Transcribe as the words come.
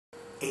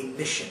a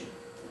mission,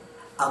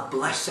 a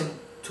blessing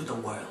to the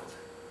world.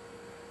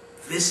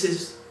 This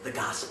is the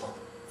gospel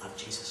of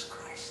Jesus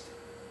Christ.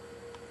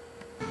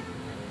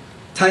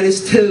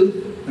 Titus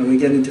 2, and we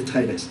get into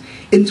Titus.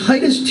 In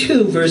Titus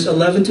 2, verse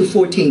 11 to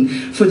 14,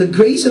 for the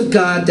grace of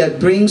God that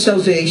brings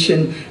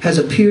salvation has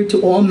appeared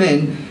to all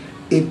men.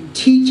 It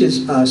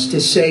teaches us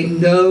to say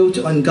no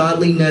to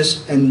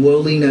ungodliness and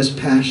worldliness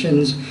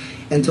passions,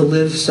 and to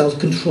live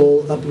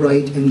self-control,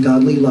 upright, and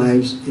godly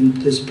lives in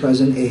this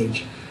present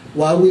age,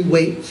 while we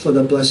wait for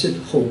the blessed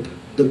hope,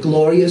 the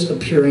glorious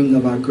appearing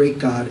of our great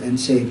God and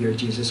Savior,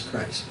 Jesus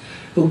Christ,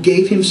 who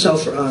gave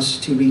himself for us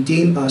to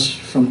redeem us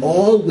from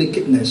all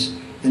wickedness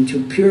and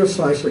to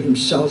purify for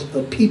himself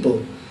a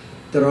people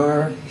that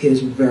are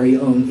his very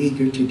own,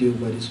 eager to do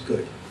what is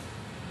good.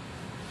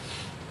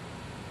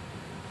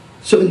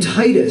 So in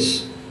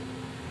Titus,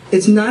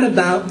 it's not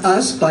about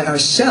us by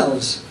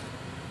ourselves.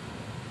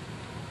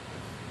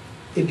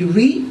 If you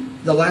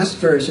read the last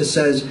verse, it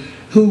says,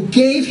 who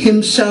gave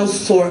himself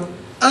for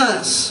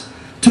us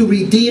to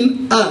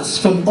redeem us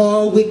from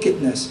all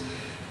wickedness.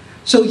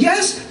 So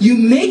yes, you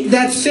make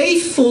that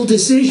faithful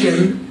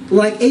decision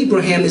like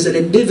Abraham is an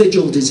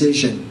individual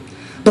decision.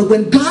 But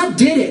when God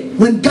did it,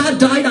 when God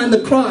died on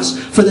the cross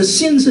for the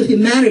sins of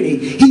humanity,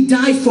 he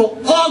died for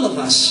all of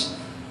us.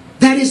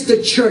 That is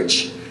the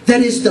church.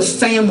 That is the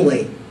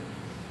family.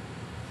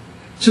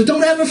 So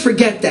don't ever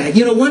forget that.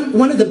 You know,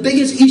 one of the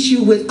biggest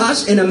issues with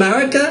us in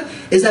America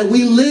is that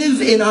we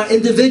live in our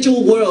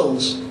individual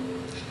worlds.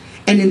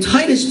 And in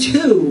Titus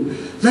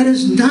 2, let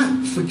us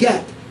not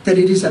forget that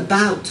it is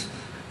about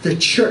the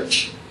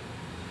church.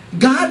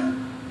 God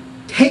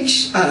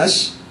takes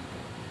us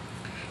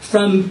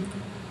from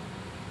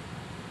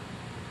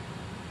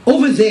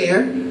over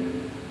there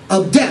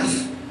of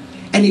death,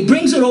 and he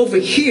brings it over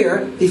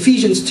here,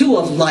 Ephesians 2,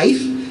 of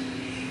life,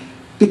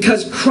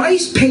 because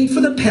Christ paid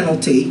for the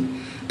penalty.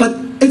 But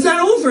it's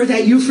not over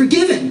that you're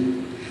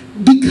forgiven,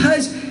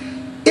 because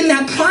in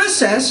that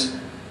process,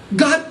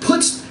 God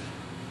puts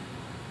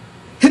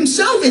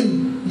himself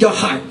in your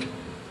heart.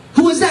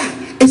 Who is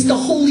that? It's the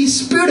Holy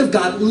Spirit of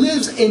God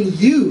lives in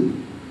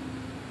you.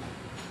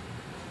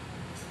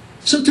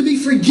 So to be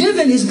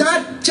forgiven is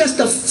not just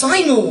a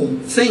final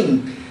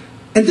thing.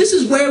 And this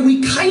is where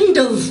we kind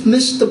of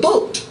miss the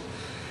boat.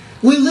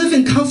 We live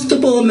in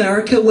comfortable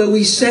America where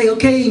we say,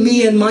 okay,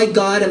 me and my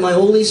God and my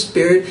Holy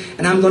Spirit,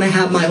 and I'm going to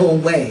have my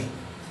own way.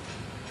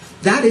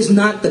 That is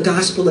not the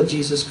gospel of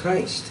Jesus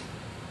Christ.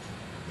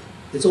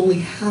 It's only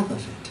half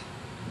of it.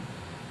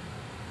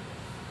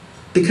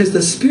 Because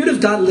the Spirit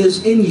of God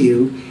lives in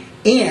you,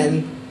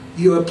 and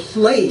you are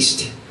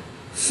placed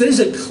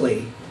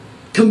physically,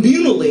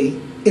 communally,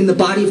 in the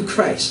body of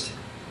Christ.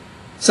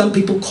 Some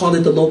people call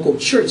it the local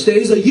church. There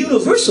is a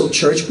universal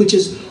church, which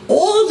is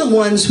all the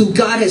ones who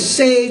God has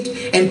saved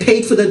and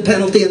paid for the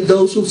penalty, and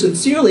those who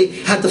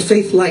sincerely have the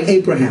faith like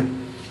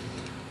Abraham.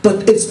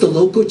 But it's the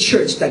local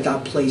church that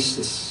God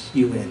places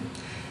you in.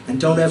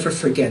 And don't ever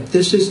forget,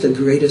 this is the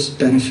greatest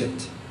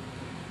benefit,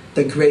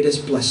 the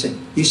greatest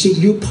blessing. You see,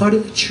 you're part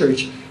of the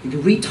church. If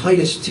you read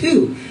Titus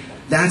 2,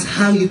 that's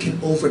how you can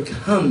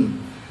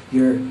overcome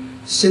your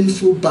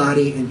sinful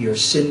body and your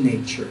sin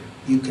nature.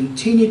 You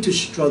continue to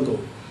struggle,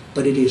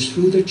 but it is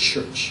through the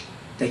church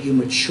that you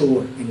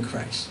mature in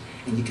Christ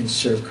and you can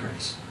serve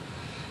Christ.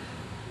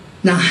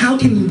 Now, how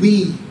can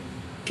we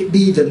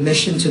be the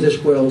mission to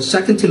this world?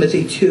 2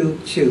 Timothy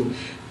 2:2.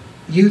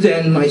 You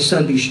then, my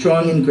son, be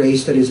strong in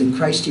grace that is in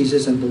Christ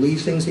Jesus, and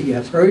believe things that you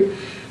have heard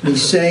me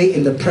say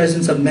in the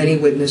presence of many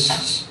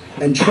witnesses,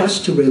 and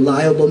trust to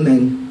reliable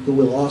men who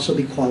will also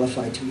be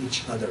qualified to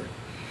each other.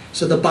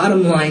 So the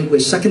bottom line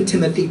with 2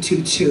 Timothy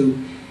 2:2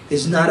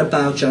 is not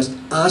about just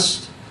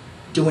us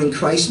doing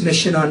Christ's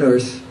mission on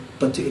earth,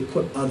 but to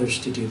equip others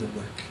to do the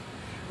work.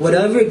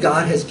 Whatever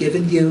God has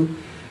given you,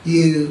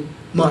 you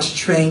must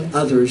train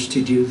others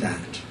to do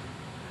that.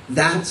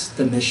 That's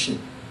the mission.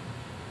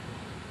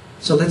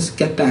 So let's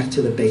get back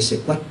to the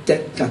basic. What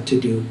debt got to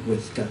do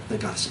with the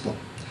gospel?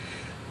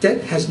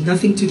 Debt has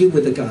nothing to do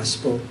with the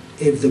gospel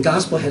if the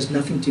gospel has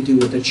nothing to do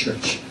with the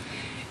church.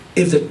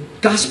 If the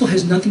gospel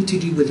has nothing to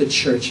do with the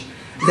church,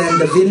 then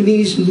the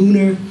Vietnamese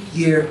Lunar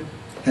Year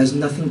has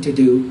nothing to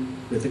do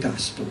with the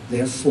gospel.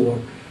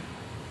 Therefore,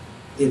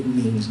 it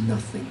means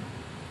nothing.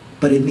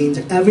 But it means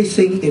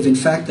everything if in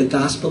fact the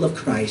gospel of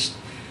Christ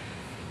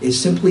is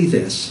simply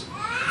this,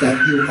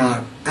 that you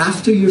are,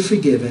 after you're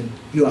forgiven,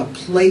 you are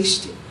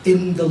placed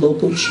in the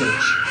local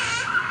church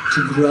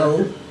to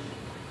grow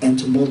and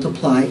to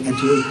multiply and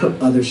to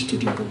equip others to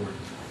do the work.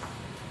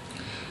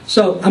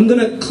 So I'm going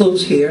to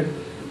close here,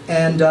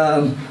 and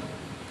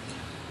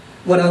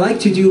what I like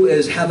to do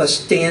is have us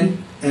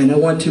stand, and I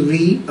want to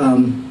read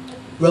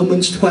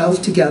Romans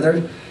 12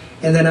 together,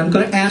 and then I'm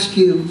going to ask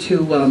you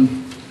to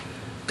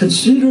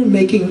consider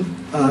making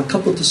a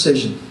couple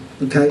decisions,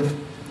 okay?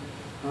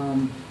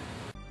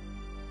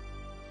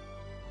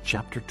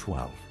 Chapter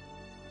 12.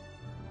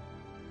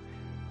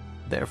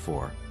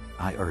 Therefore,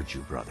 I urge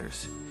you,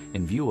 brothers,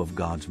 in view of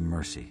God's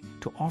mercy,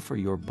 to offer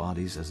your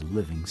bodies as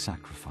living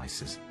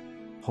sacrifices,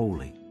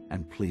 holy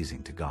and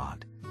pleasing to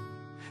God.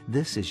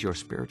 This is your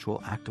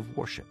spiritual act of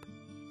worship.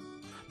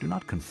 Do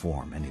not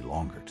conform any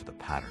longer to the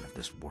pattern of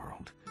this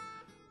world,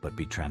 but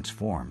be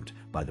transformed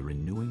by the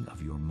renewing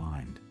of your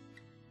mind.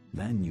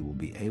 Then you will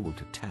be able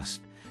to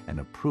test and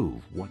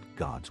approve what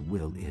God's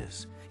will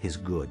is, His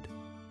good,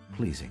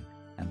 pleasing,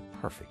 and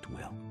perfect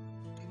will.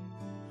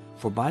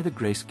 For by the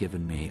grace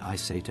given me, I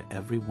say to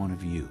every one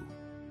of you,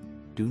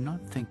 do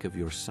not think of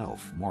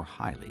yourself more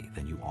highly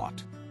than you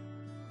ought,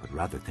 but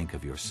rather think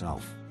of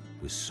yourself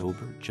with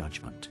sober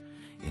judgment,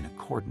 in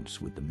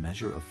accordance with the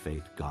measure of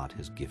faith God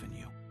has given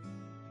you.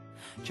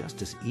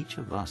 Just as each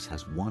of us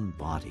has one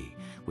body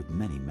with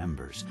many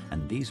members,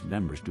 and these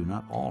members do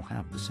not all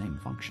have the same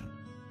function,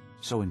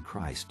 so in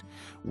Christ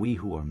we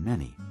who are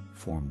many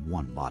form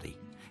one body,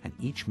 and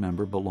each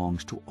member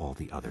belongs to all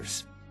the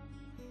others.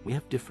 We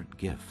have different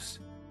gifts,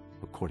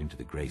 according to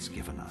the grace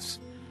given us.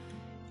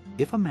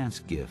 If a man's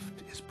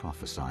gift is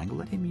prophesying,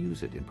 let him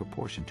use it in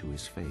proportion to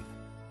his faith.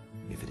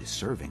 If it is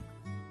serving,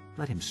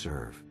 let him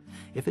serve.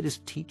 If it is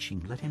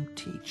teaching, let him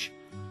teach.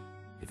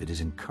 If it is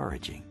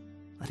encouraging,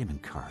 let him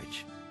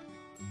encourage.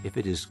 If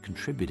it is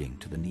contributing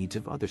to the needs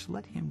of others,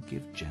 let him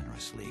give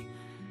generously.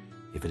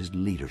 If it is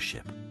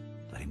leadership,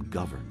 let him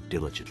govern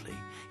diligently.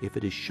 If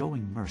it is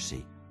showing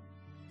mercy,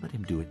 let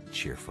him do it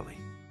cheerfully.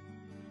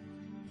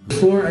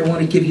 Before, I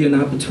want to give you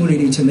an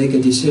opportunity to make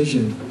a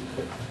decision.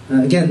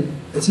 Again,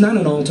 it's not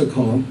an altar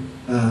call.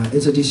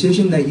 It's a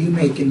decision that you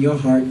make in your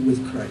heart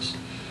with Christ.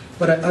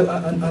 But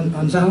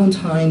on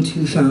Valentine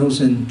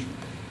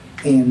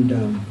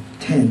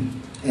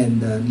 2010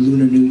 and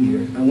Lunar New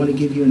Year, I want to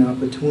give you an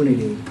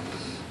opportunity,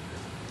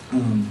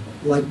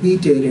 like we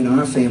did in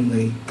our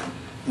family,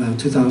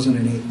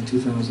 2008 and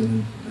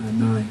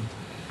 2009.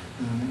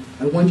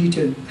 I want you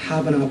to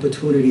have an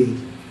opportunity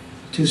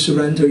to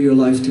surrender your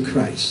life to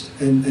Christ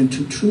and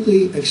to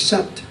truly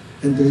accept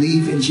and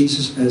believe in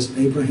Jesus as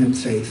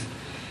Abraham's faith,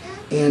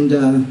 and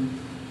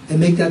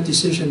make that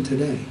decision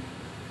today.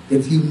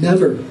 If you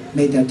never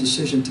made that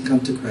decision to come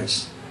to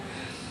Christ.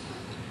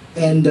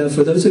 And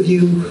for those of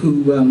you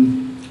who,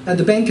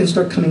 the band can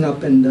start coming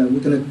up, and we're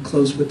going to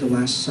close with the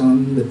last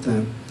song with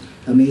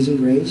Amazing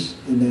Grace,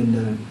 and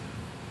then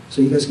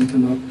so you guys can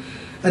come up.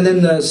 And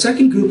then the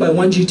second group, I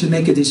want you to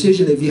make a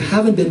decision. If you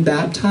haven't been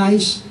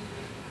baptized,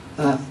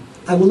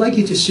 I would like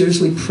you to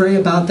seriously pray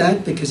about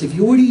that, because if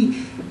you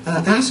already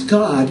asked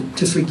God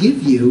to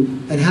forgive you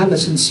and have a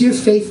sincere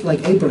faith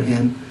like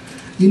Abraham,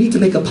 you need to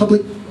make a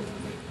public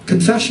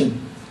confession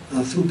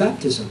through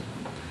baptism.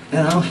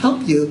 And I'll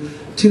help you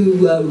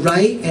to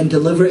write and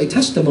deliver a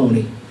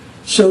testimony.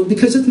 So,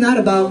 because it's not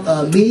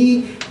about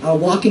me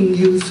walking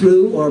you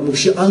through, or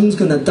Moshe Ang's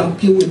going to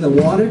dump you in the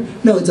water.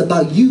 No, it's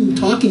about you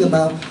talking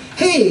about,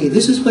 hey,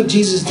 this is what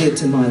Jesus did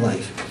to my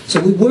life. So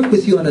we work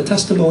with you on a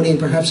testimony, and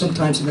perhaps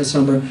sometimes in the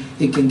summer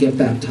you can get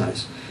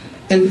baptized.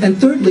 And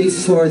thirdly,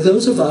 for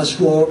those of us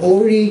who are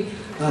already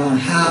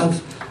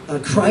have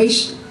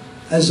Christ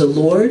as the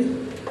Lord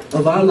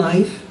of our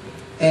life,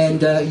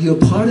 and you're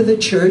part of the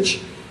church,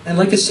 and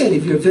like I said,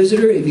 if you're a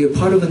visitor, if you're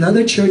part of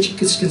another church, you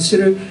can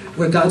consider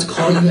where God's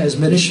calling you as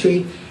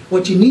ministry.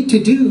 What you need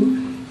to do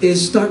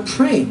is start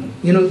praying.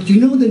 You know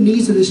the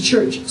needs of this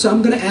church. So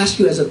I'm going to ask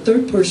you as a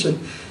third person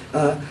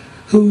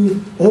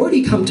who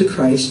already come to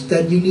Christ,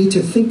 that you need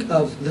to think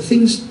of the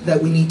things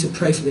that we need to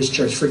pray for this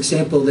church. For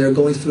example, they're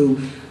going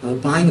through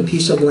buying a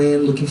piece of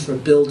land, looking for a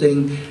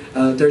building.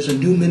 There's a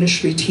new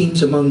ministry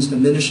teams amongst the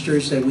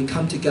ministers that we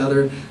come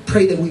together,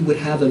 pray that we would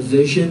have a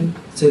vision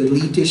to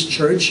lead this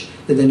church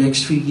in the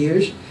next few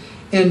years.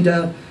 And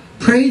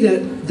pray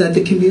that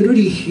the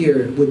community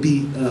here would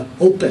be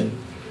open.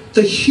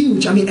 The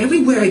huge,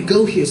 everywhere I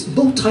go here, it's a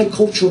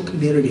multicultural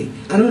community.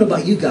 I don't know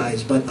about you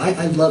guys, but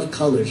I love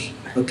colors,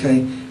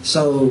 okay?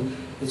 So,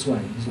 that's why.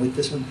 You like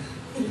this one?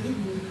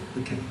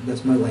 Okay,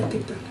 that's my wife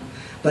picked that.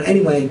 But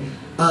anyway,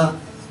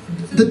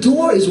 the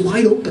door is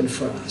wide open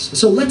for us.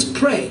 So let's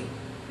pray,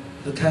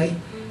 okay?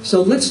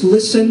 So let's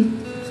listen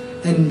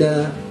and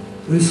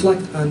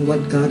reflect on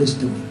what God is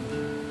doing.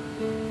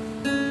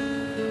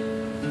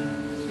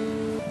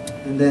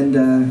 And then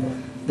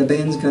the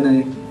band's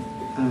going to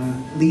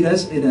lead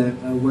us in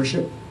a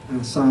worship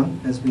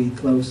song as we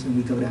close and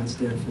we go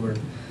downstairs for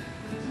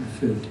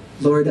food.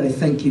 Lord, I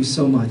thank you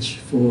so much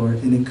for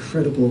an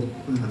incredible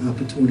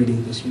opportunity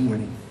this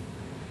morning.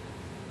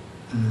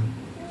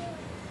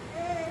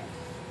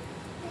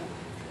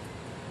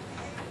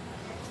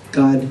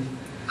 God,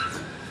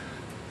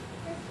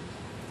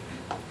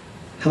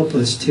 help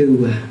us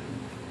to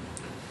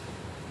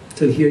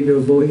hear your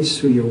voice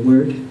through your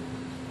word,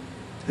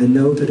 and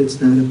know that it's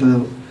not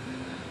about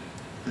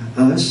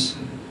us,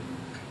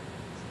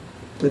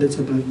 but it's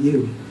about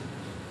you.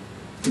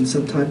 And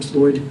sometimes,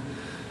 Lord,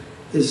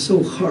 it's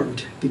so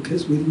hard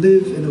because we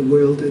live in a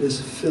world that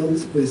is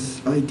filled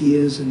with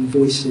ideas and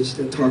voices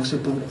that talks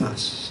about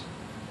us.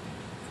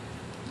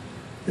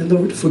 And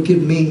Lord,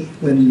 forgive me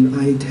when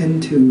I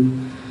tend to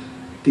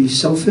be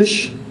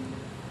selfish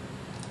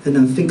and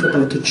not think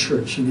about the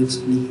church and its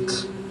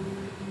needs.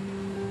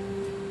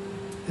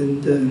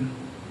 And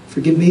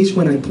forgive me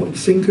when I point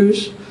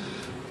fingers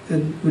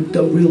and we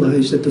don't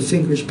realize that the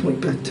fingers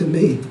point back to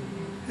me.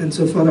 And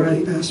so, Father,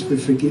 I ask for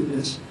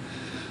forgiveness.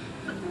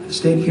 I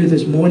stand here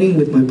this morning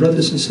with my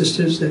brothers and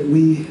sisters that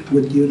we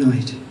would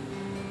unite.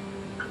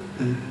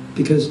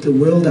 Because the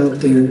world out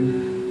there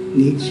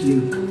needs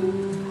you.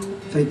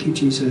 Thank you,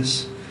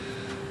 Jesus.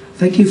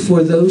 Thank you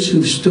for those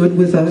who've stood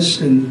with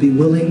us and be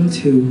willing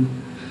to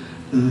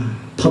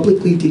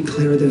publicly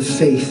declare their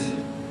faith,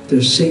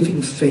 their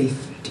saving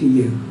faith to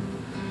you.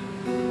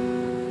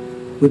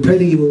 We pray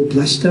that you will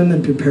bless them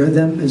and prepare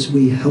them as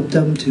we help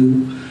them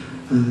to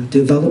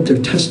develop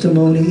their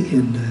testimony,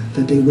 and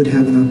that they would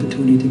have an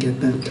opportunity to get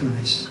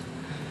baptized.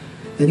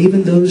 And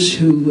even those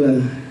who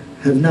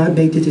have not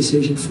made the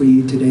decision for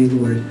you today,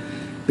 Lord,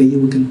 may you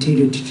will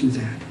continue to do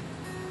that.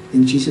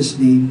 In Jesus'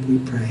 name we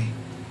pray.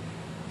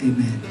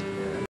 Amen.